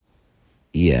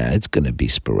Yeah, it's going to be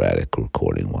sporadic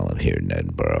recording while I'm here in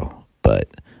Edinburgh, but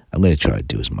I'm going to try to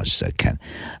do as much as I can.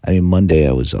 I mean, Monday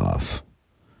I was off,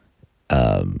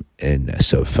 and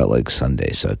so it felt like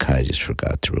Sunday, so I kind of just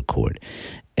forgot to record.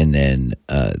 And then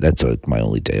that's like my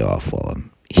only day off while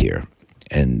I'm here.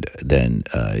 And then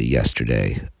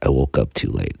yesterday I woke up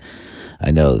too late. I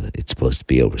know that it's supposed to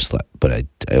be overslept, but I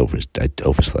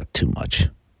overslept too much,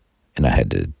 and I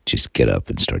had to just get up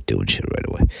and start doing shit right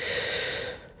away.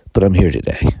 But I'm here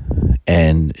today,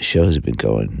 and shows have been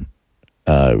going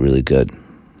really good.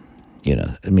 You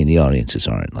know, I mean, the audiences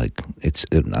aren't like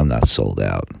I'm not sold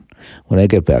out. When I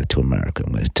get back to America,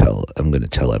 I'm going to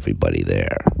tell everybody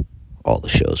there all the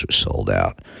shows are sold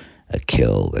out. I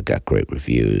killed. I got great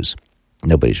reviews.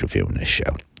 Nobody's reviewing this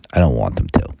show. I don't want them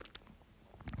to,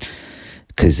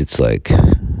 because it's like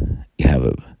you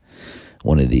have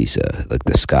one of these like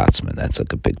the Scotsman. That's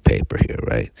like a big paper here,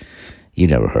 right? You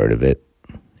never heard of it.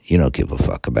 You don't give a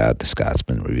fuck about the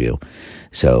Scotsman review.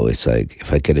 So it's like,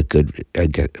 if I get a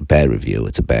bad review,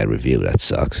 it's a bad review. That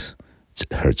sucks.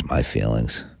 It hurts my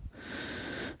feelings.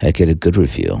 I get a good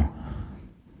review.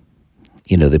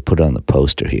 You know, they put on the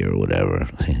poster here or whatever.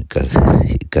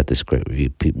 Got this great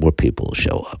review. More people will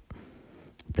show up.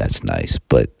 That's nice.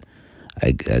 But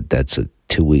that's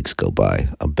 2 weeks go by.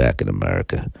 I'm back in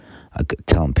America. I'm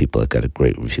telling people I got a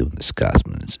great review in the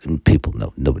Scotsman. And people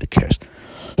know, nobody cares.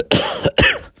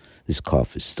 This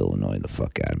cough is still annoying the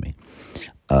fuck out of me.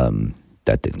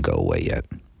 That didn't go away yet.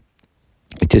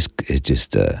 It's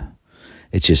just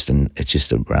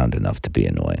around enough to be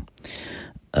annoying.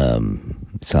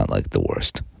 It's not like the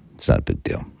worst. It's not a big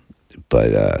deal.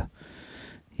 But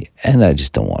and I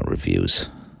just don't want reviews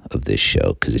of this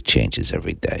show because it changes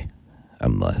every day.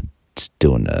 I'm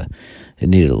doing it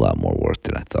needed a lot more work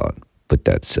than I thought. But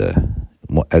that's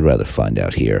I'd rather find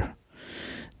out here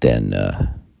than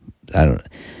I don't.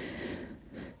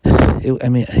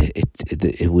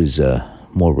 It was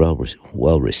more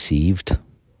well received,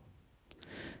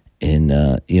 and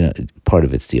part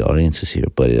of it's the audiences here,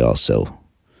 but it also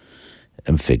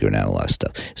I'm figuring out a lot of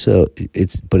stuff. So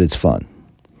it's fun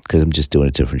because I'm just doing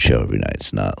a different show every night.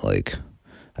 It's not like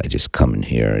I just come in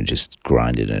here and just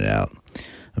grinding it out.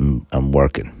 I'm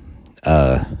working,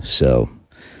 so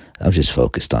I'm just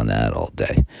focused on that all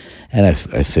day, and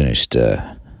I finished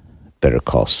Better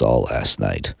Call Saul last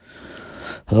night.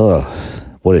 Oh,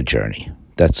 what a journey.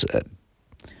 That's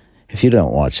if you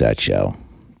don't watch that show,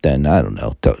 then I don't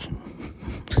know.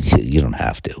 You don't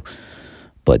have to.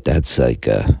 But that's like,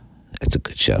 it's a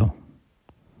good show.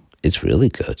 It's really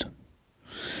good.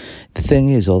 The thing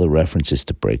is, all the references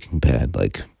to Breaking Bad,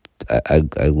 like,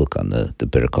 I look on the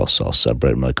Better Call Saul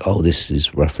subreddit, I'm like, oh, this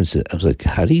is references. I was like,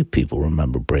 how do you people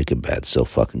remember Breaking Bad so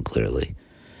fucking clearly?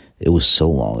 It was so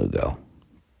long ago.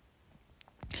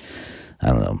 I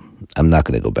don't know. I'm not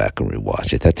going to go back and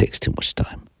rewatch it. That takes too much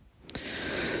time.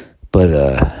 But,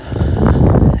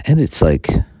 and it's like,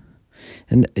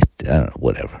 and I don't know,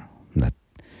 whatever.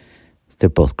 They're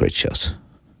both great shows.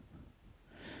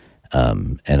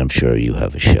 And I'm sure you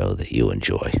have a show that you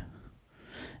enjoy.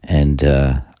 And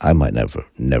I might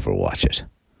never watch it.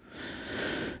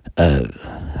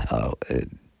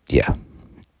 Yeah,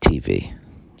 TV.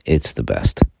 It's the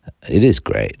best. It is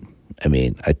great. I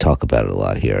mean, I talk about it a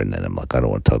lot here, and then I'm like, I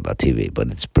don't want to talk about TV, but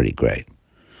it's pretty great.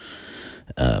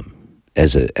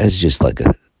 As just like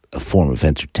a form of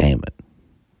entertainment,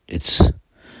 it's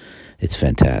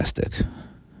fantastic.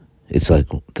 It's like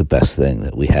the best thing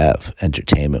that we have,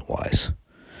 entertainment-wise.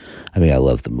 I mean, I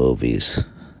love the movies.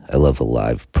 I love a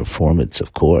live performance,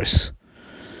 of course.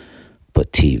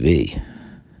 But TV,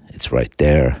 it's right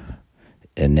there,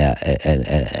 and now,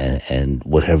 and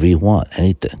whatever you want,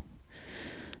 anything.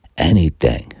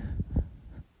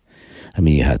 I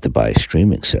mean, you have to buy a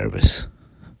streaming service,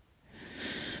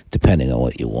 depending on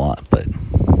what you want, but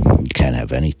you can't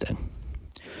have anything.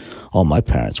 All my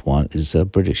parents want is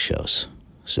British shows,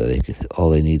 so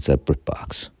all they need is that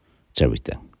BritBox. It's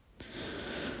everything.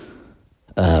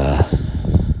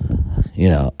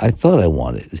 I thought I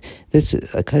wanted this.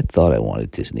 Like, I thought I wanted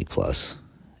Disney Plus,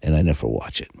 and I never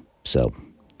watch it. So,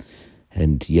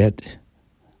 and yet,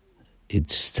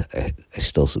 I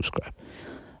still subscribe.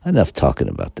 Enough talking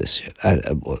about this shit.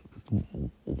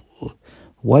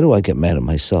 Why do I get mad at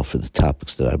myself for the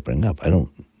topics that I bring up? I'm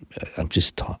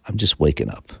just waking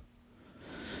up,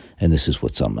 and this is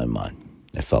what's on my mind.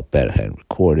 I felt bad I hadn't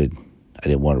recorded. I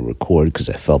didn't want to record because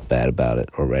I felt bad about it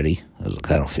already. I was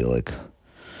like, I don't feel like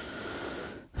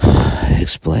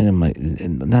explaining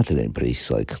not that anybody's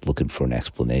like looking for an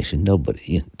explanation.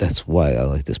 Nobody. That's why I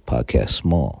like this podcast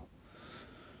small.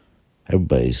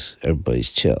 Everybody's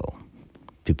chill.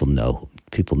 People know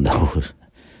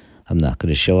I'm not going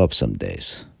to show up some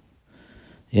days.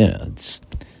 You know,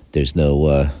 there's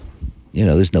no,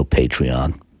 there's no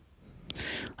Patreon.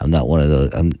 I'm not one of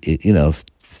those.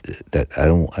 That I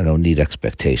don't need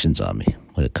expectations on me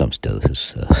when it comes to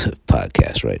this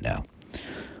podcast right now.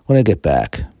 When I get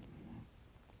back,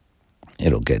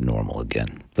 it'll get normal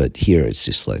again. But here, it's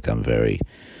just like I'm very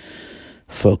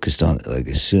focused on it. Like,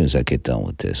 as soon as I get done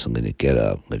with this, I'm going to get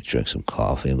up, I'm going to drink some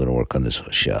coffee, I'm going to work on this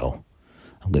show.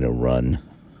 I'm going to run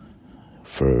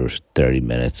for 30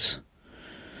 minutes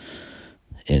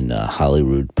in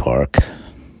Holyrood Park,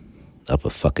 up a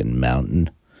fucking mountain.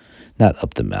 Not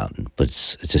up the mountain, but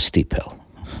it's a steep hill.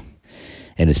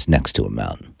 And it's next to a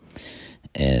mountain.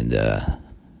 And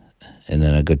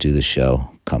then I go do the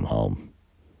show, come home,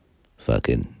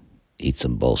 fucking eat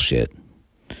some bullshit,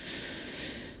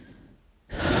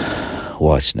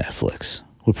 watch Netflix.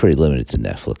 We're pretty limited to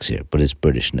Netflix here, but it's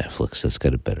British Netflix. That's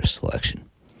got a better selection.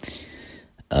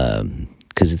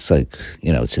 Because it's like,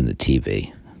 it's in the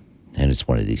TV. And it's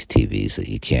one of these TVs that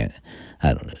you can't,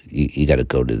 I don't know, you got to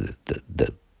go to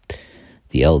the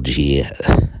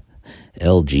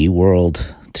LG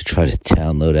world to try to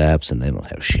download apps, and they don't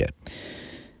have shit.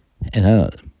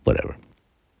 And whatever.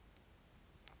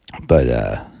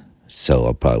 But, so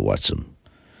I'll probably watch some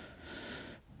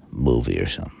movie or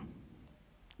something.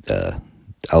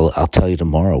 I'll tell you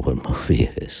tomorrow what movie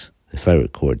it is, if I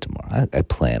record tomorrow. I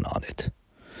plan on it.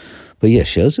 But yeah,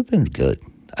 shows have been good.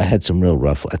 I had some real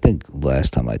rough, I think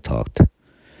last time I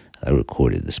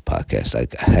recorded this podcast, I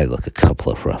had like a couple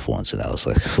of rough ones, and I was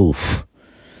like, oof.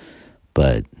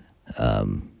 But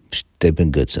they've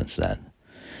been good since then.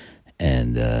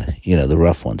 And, the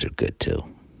rough ones are good too.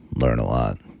 Learn a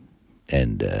lot.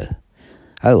 And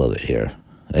I love it here.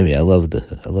 I mean, I love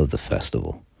the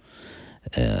festival.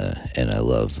 And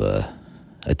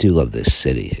I do love this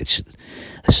city.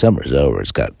 Summer's over.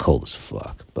 It's got cold as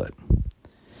fuck, but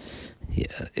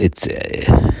yeah,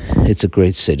 it's a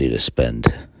great city to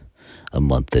spend a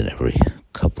month in every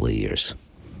couple of years.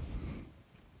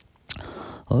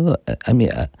 Although, I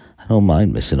mean, I don't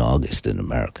mind missing August in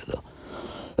America, though.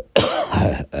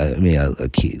 I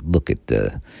look at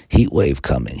the heat wave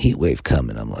coming.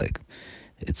 I'm like,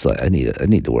 it's like I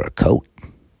need to wear a coat.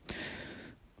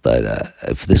 But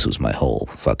if this was my whole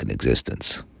fucking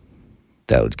existence,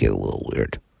 that would get a little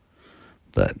weird.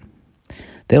 But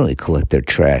they only collect their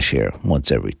trash here once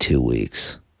every 2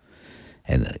 weeks.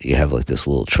 And you have like this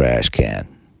little trash can.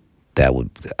 I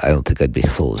don't think I'd be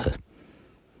able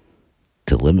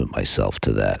to limit myself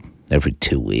to that every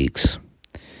 2 weeks.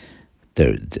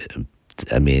 They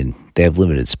have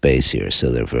limited space here,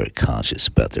 so they're very conscious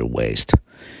about their waste.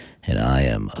 And I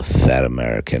am a fat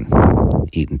American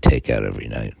eating takeout every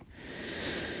night.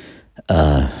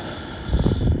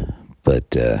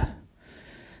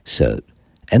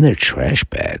 And they're trash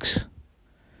bags.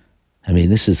 I mean,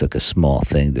 this is like a small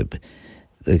thing that,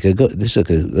 there's like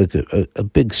a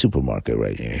big supermarket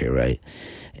right near here, right?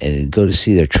 And go to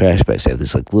see their trash bags. They have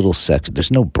this like little section.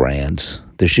 There's no brands.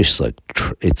 There's just like,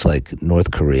 it's like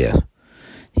North Korea.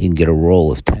 You can get a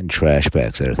roll of 10 trash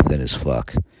bags that are thin as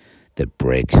fuck that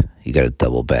break. You got to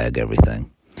double bag everything.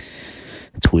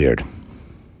 It's weird.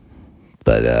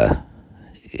 But,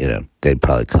 they'd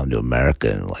probably come to America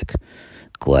and like,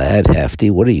 Glad, Hefty,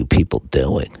 what are you people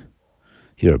doing?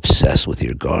 You're obsessed with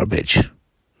your garbage.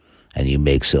 And you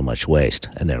make so much waste.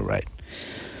 And they're right.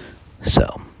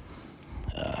 So,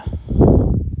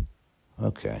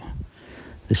 okay.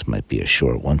 This might be a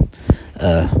short one.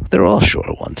 They're all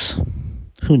short ones.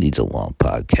 Who needs a long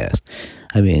podcast?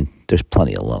 I mean, there's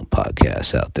plenty of long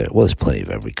podcasts out there. Well, there's plenty of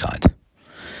every kind.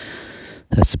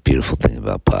 That's the beautiful thing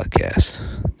about podcasts.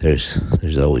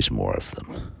 There's always more of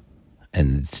them.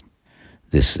 And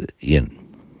this,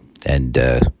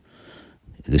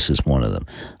 this is one of them.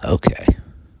 Okay.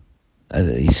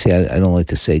 You see, I don't like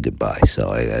to say goodbye, so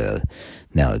I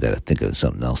gotta think of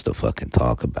something else to fucking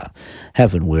talk about.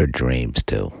 Having weird dreams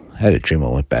too. I had a dream I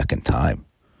went back in time.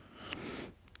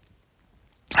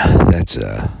 That's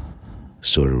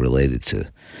sort of related to.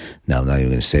 No, I'm not even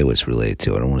going to say what it's related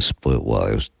to. I don't want to spoil.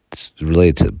 Well, it's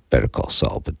related to Better Call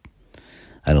Saul, but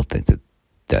I don't think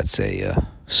that's a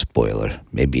spoiler.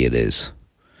 Maybe it is.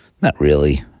 Not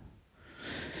really.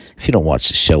 If you don't watch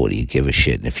the show, what do you give a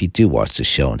shit? And if you do watch the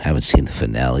show and haven't seen the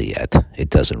finale yet, it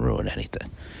doesn't ruin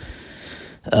anything.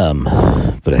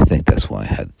 But I think that's why I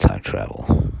had the time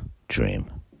travel dream.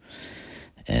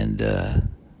 And,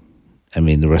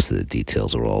 the rest of the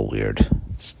details are all weird.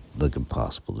 It's like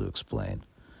impossible to explain.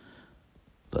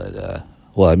 But,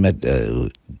 I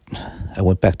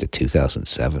went back to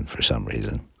 2007 for some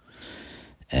reason.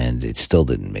 And it still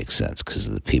didn't make sense because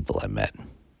of the people I met.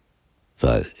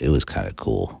 But it was kind of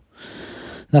cool.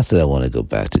 Not that I want to go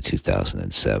back to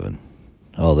 2007,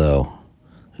 although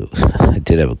I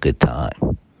did have a good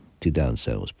time.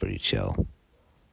 2007 was pretty chill.